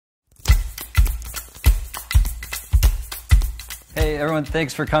Hey everyone,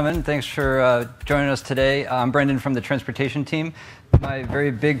 thanks for coming. Thanks for joining us today. I'm Brendan from the transportation team. My very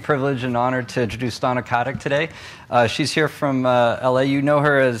big privilege and honor to introduce Stana Katic today. She's here from LA. You know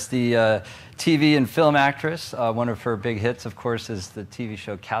her as the TV and film actress. One of her big hits, of course, is the TV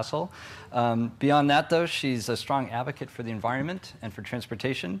show Castle. Beyond that, though, she's a strong advocate for the environment and for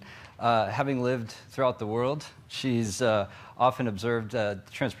transportation. Having lived throughout the world, she's often observed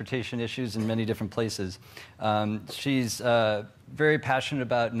transportation issues in many different places. She's very passionate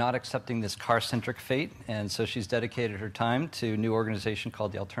about not accepting this car-centric fate, and so she's dedicated her time to a new organization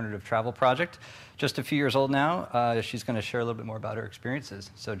called the Alternative Travel Project. Just a few years old now. She's going to share a little bit more about her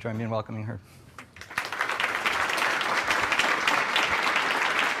experiences. So join me in welcoming her.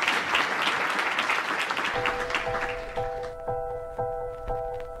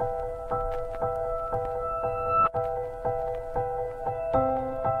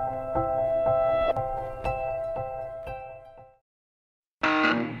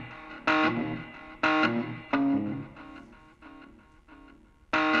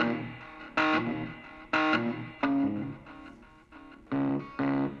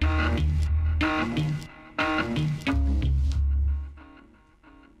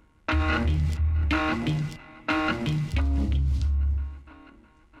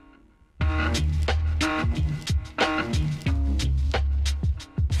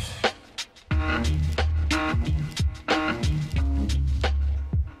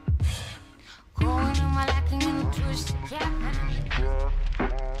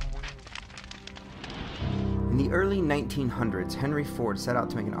 In the early 1900s, Henry Ford set out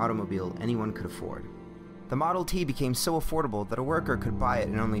to make an automobile anyone could afford. The Model T became so affordable that a worker could buy it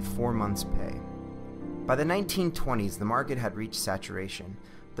in only 4 months' pay. By the 1920s, the market had reached saturation.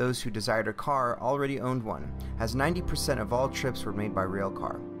 Those who desired a car already owned one, as 90% of all trips were made by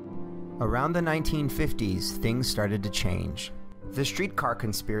railcar. Around the 1950s, things started to change. The Streetcar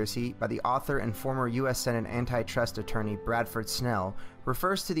Conspiracy, by the author and former U.S. Senate antitrust attorney Bradford Snell,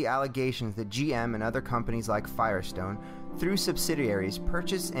 refers to the allegations that GM and other companies like Firestone, through subsidiaries,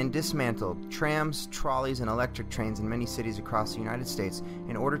 purchased and dismantled trams, trolleys, and electric trains in many cities across the United States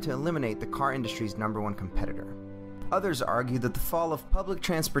in order to eliminate the car industry's #1 competitor. Others argue that the fall of public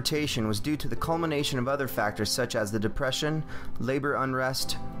transportation was due to the culmination of other factors such as the Depression, labor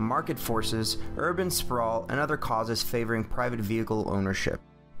unrest, market forces, urban sprawl, and other causes favoring private vehicle ownership.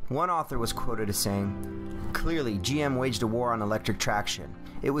 One author was quoted as saying, "Clearly, GM waged a war on electric traction.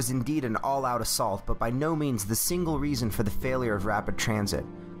 It was indeed an all-out assault, but by no means the single reason for the failure of rapid transit.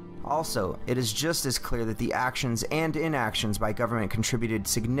 Also, it is just as clear that the actions and inactions by government contributed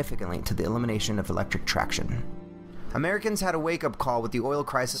significantly to the elimination of electric traction." Americans had a wake-up call with the oil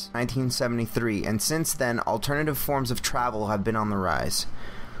crisis in 1973, and since then, alternative forms of travel have been on the rise.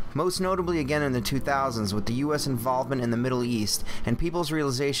 Most notably again in the 2000s with the U.S. involvement in the Middle East and people's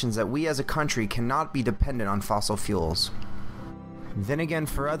realizations that we as a country cannot be dependent on fossil fuels. Then again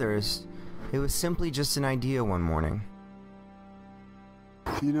for others, it was simply just an idea one morning.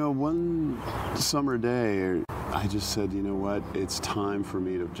 You know, one summer day, I just said, you know what, it's time for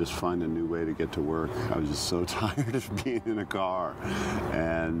me to just find a new way to get to work. I was just so tired of being in a car.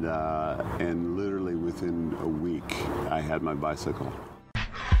 And literally within a week, I had my bicycle.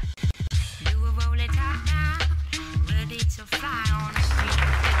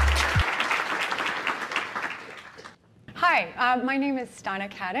 Hi, my name is Stana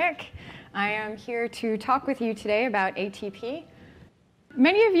Katic. I am here to talk with you today about ATP.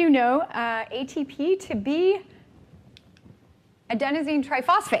 Many of you know ATP to be adenosine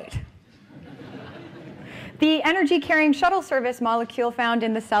triphosphate, the energy-carrying shuttle service molecule found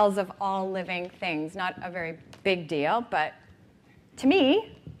in the cells of all living things. Not a very big deal, but to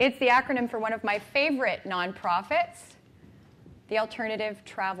me, it's the acronym for one of my favorite nonprofits, the Alternative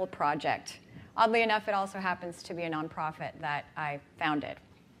Travel Project. Oddly enough, it also happens to be a nonprofit that I founded.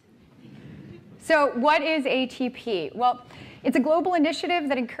 So what is ATP? Well, it's a global initiative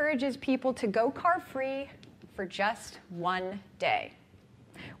that encourages people to go car-free for just one day.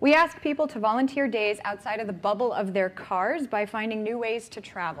 We ask people to volunteer days outside of the bubble of their cars by finding new ways to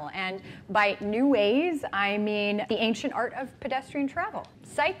travel. And by new ways, I mean the ancient art of pedestrian travel,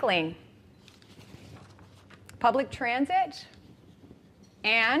 cycling, public transit,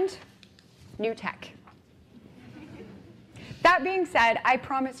 and new tech. That being said, I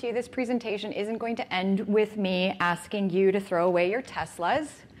promise you this presentation isn't going to end with me asking you to throw away your Teslas.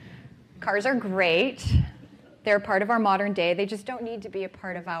 Cars are great. They're a part of our modern day. They just don't need to be a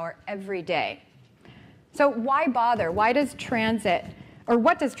part of our everyday. So why bother? Why does transit, or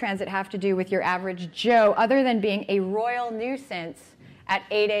what does transit have to do with your average Joe other than being a royal nuisance at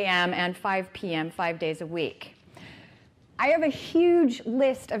 8 a.m. and 5 p.m. 5 days a week? I have a huge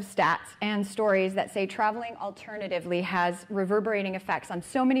list of stats and stories that say traveling alternatively has reverberating effects on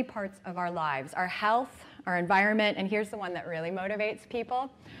so many parts of our lives, our health, our environment, and here's the one that really motivates people,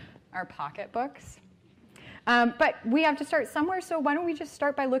 our pocketbooks. But we have to start somewhere, so why don't we just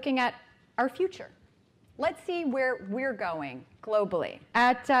start by looking at our future? Let's see where we're going globally.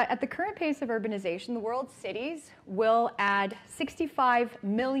 At the current pace of urbanization, the world's cities will add 65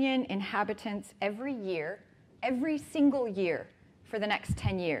 million inhabitants every year, every single year for the next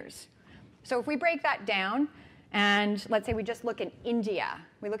 10 years. So if we break that down, and let's say we just look in India,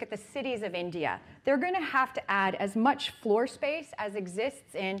 we look at the cities of India, they're going to have to add as much floor space as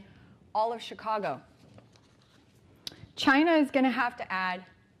exists in all of Chicago. China is going to have to add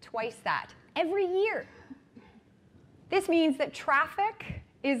twice that every year. This means that traffic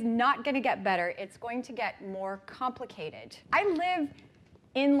is not going to get better. It's going to get more complicated. I live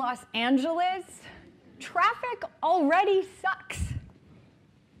in Los Angeles. Traffic already sucks.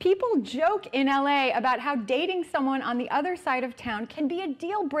 People joke in LA about how dating someone on the other side of town can be a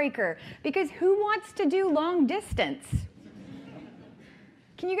deal breaker because who wants to do long distance?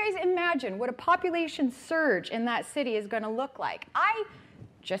 Can you guys imagine what a population surge in that city is going to look like? I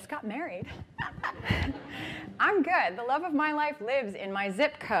just got married. I'm good. The love of my life lives in my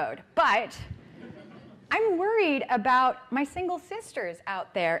zip code. But I'm worried about my single sisters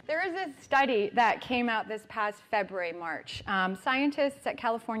out there. There is a study that came out this past February, March. Scientists at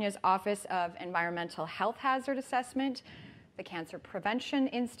California's Office of Environmental Health Hazard Assessment, the Cancer Prevention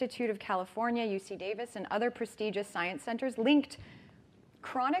Institute of California, UC Davis, and other prestigious science centers linked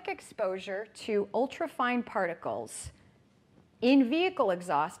chronic exposure to ultrafine particles in vehicle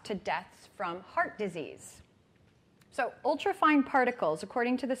exhaust to deaths from heart disease. So ultrafine particles,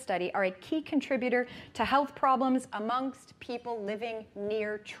 according to the study, are a key contributor to health problems amongst people living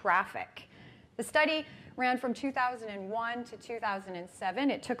near traffic. The study ran from 2001 to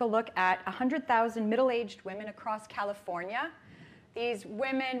 2007. It took a look at 100,000 middle-aged women across California. These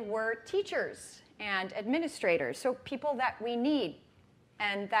women were teachers and administrators, so people that we need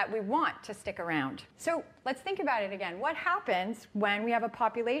and that we want to stick around. So let's think about it again. What happens when we have a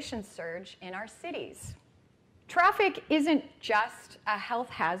population surge in our cities? Traffic isn't just a health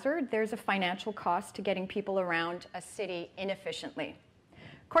hazard. There's a financial cost to getting people around a city inefficiently.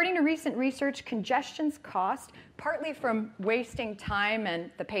 According to recent research, congestion's cost, partly from wasting time and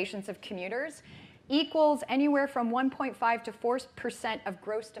the patience of commuters, equals anywhere from 1.5 to 4% of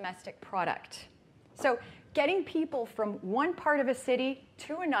gross domestic product. So getting people from one part of a city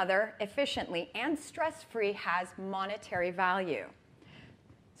to another efficiently and stress-free has monetary value.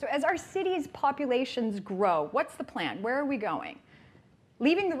 So as our cities' populations grow, what's the plan? Where are we going?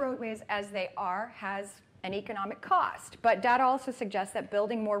 Leaving the roadways as they are has an economic cost, but data also suggests that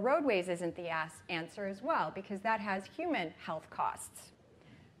building more roadways isn't the answer as well, because that has human health costs.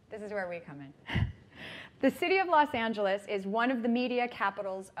 This is where we come in. The city of Los Angeles is one of the media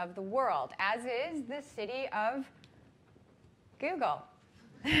capitals of the world, as is the city of Google.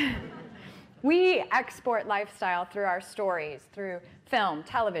 We export lifestyle through our stories, through film,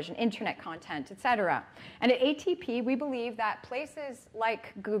 television, internet content, etc. And at ATP, we believe that places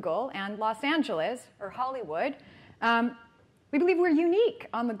like Google and Los Angeles, or Hollywood, we believe we're unique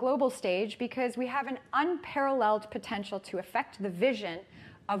on the global stage because we have an unparalleled potential to affect the vision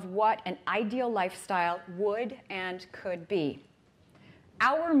of what an ideal lifestyle would and could be.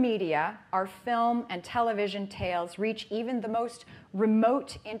 Our media, our film and television tales, reach even the most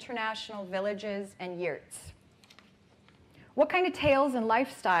remote international villages and yurts. What kind of tales and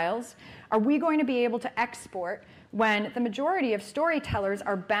lifestyles are we going to be able to export when the majority of storytellers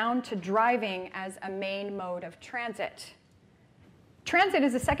are bound to driving as a main mode of transit? Transit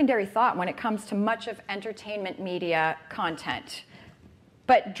is a secondary thought when it comes to much of entertainment media content.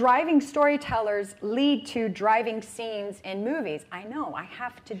 But driving storytellers lead to driving scenes in movies. I know, I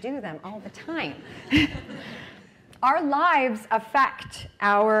have to do them all the time. Our lives affect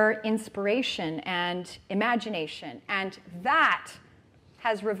our inspiration and imagination, and that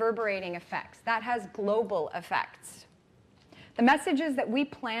has reverberating effects. That has global effects. The messages that we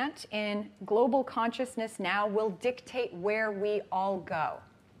plant in global consciousness now will dictate where we all go.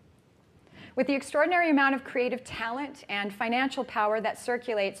 With the extraordinary amount of creative talent and financial power that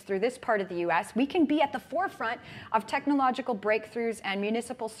circulates through this part of the US, we can be at the forefront of technological breakthroughs and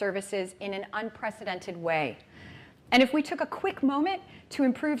municipal services in an unprecedented way. And if we took a quick moment to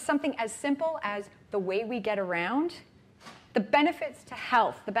improve something as simple as the way we get around, the benefits to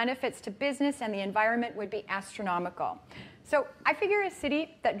health, the benefits to business and the environment would be astronomical. So I figure a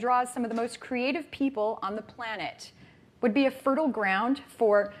city that draws some of the most creative people on the planet would be a fertile ground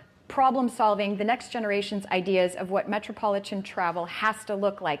for problem solving the next generation's ideas of what metropolitan travel has to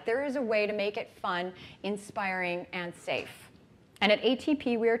look like. There is a way to make it fun, inspiring, and safe. And at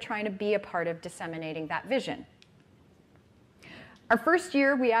ATP, we are trying to be a part of disseminating that vision. Our first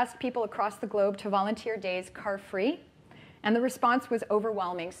year, we asked people across the globe to volunteer days car-free, and the response was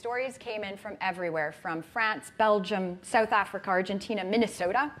overwhelming. Stories came in from everywhere, from France, Belgium, South Africa, Argentina,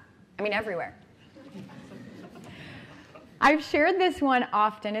 Minnesota. I mean, everywhere. I've shared this one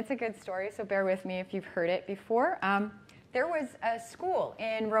often. It's a good story, so bear with me if you've heard it before. There was a school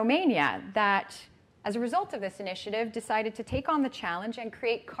in Romania that, as a result of this initiative, decided to take on the challenge and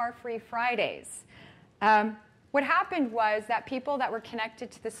create car-free Fridays. What happened was that people that were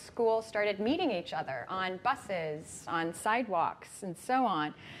connected to the school started meeting each other on buses, on sidewalks, and so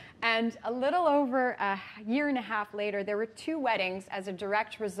on. And a little over a year and a half later, there were 2 weddings as a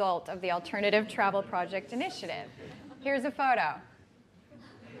direct result of the Alternative Travel Project initiative. Here's a photo.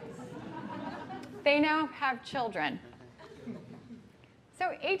 They now have children.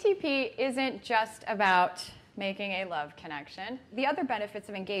 So ATP isn't just about making a love connection. The other benefits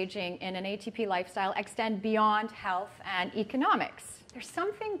of engaging in an ATP lifestyle extend beyond health and economics. There's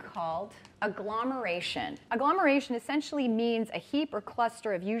something called agglomeration. Agglomeration essentially means a heap or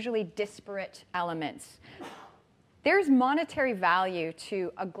cluster of usually disparate elements. There's monetary value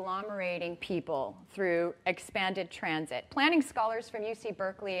to agglomerating people through expanded transit. Planning scholars from UC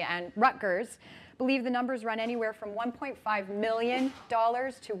Berkeley and Rutgers believe the numbers run anywhere from $1.5 million to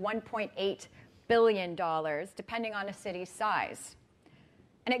 $1.8 billion, depending on a city's size.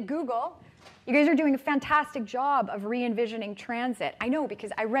 And at Google, you guys are doing a fantastic job of re-envisioning transit. I know,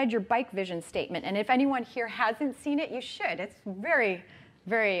 because I read your bike vision statement, and if anyone here hasn't seen it, you should. It's very,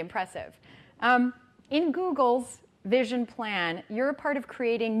 very impressive. In Google's vision plan, you're a part of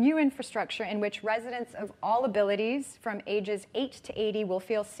creating new infrastructure in which residents of all abilities from ages 8 to 80 will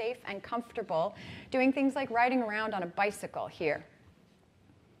feel safe and comfortable doing things like riding around on a bicycle here.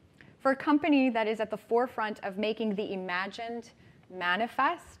 For a company that is at the forefront of making the imagined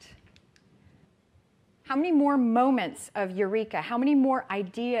manifest, how many more moments of eureka, how many more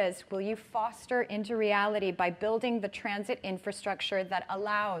ideas will you foster into reality by building the transit infrastructure that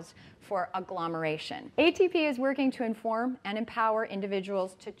allows for agglomeration? ATP is working to inform and empower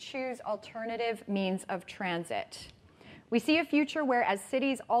individuals to choose alternative means of transit. We see a future where, as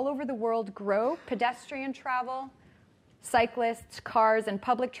cities all over the world grow, pedestrian travel, cyclists, cars, and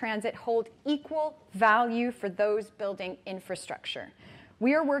public transit hold equal value for those building infrastructure.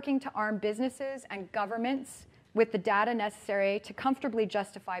 We are working to arm businesses and governments with the data necessary to comfortably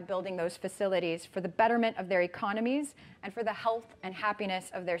justify building those facilities for the betterment of their economies and for the health and happiness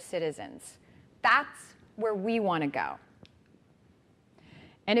of their citizens. That's where we want to go.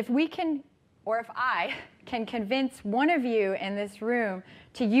 And if we can, or if I can convince one of you in this room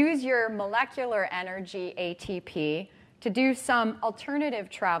to use your molecular energy ATP to do some alternative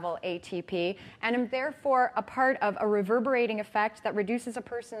travel ATP, and am therefore a part of a reverberating effect that reduces a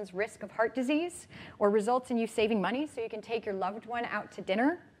person's risk of heart disease, or results in you saving money so you can take your loved one out to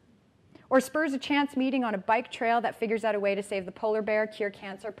dinner, or spurs a chance meeting on a bike trail that figures out a way to save the polar bear, cure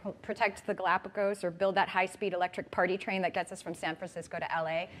cancer, protect the Galapagos, or build that high-speed electric party train that gets us from San Francisco to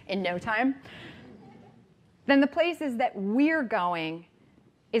LA in no time, then the places that we're going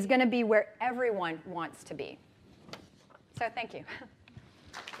is going to be where everyone wants to be. So thank you.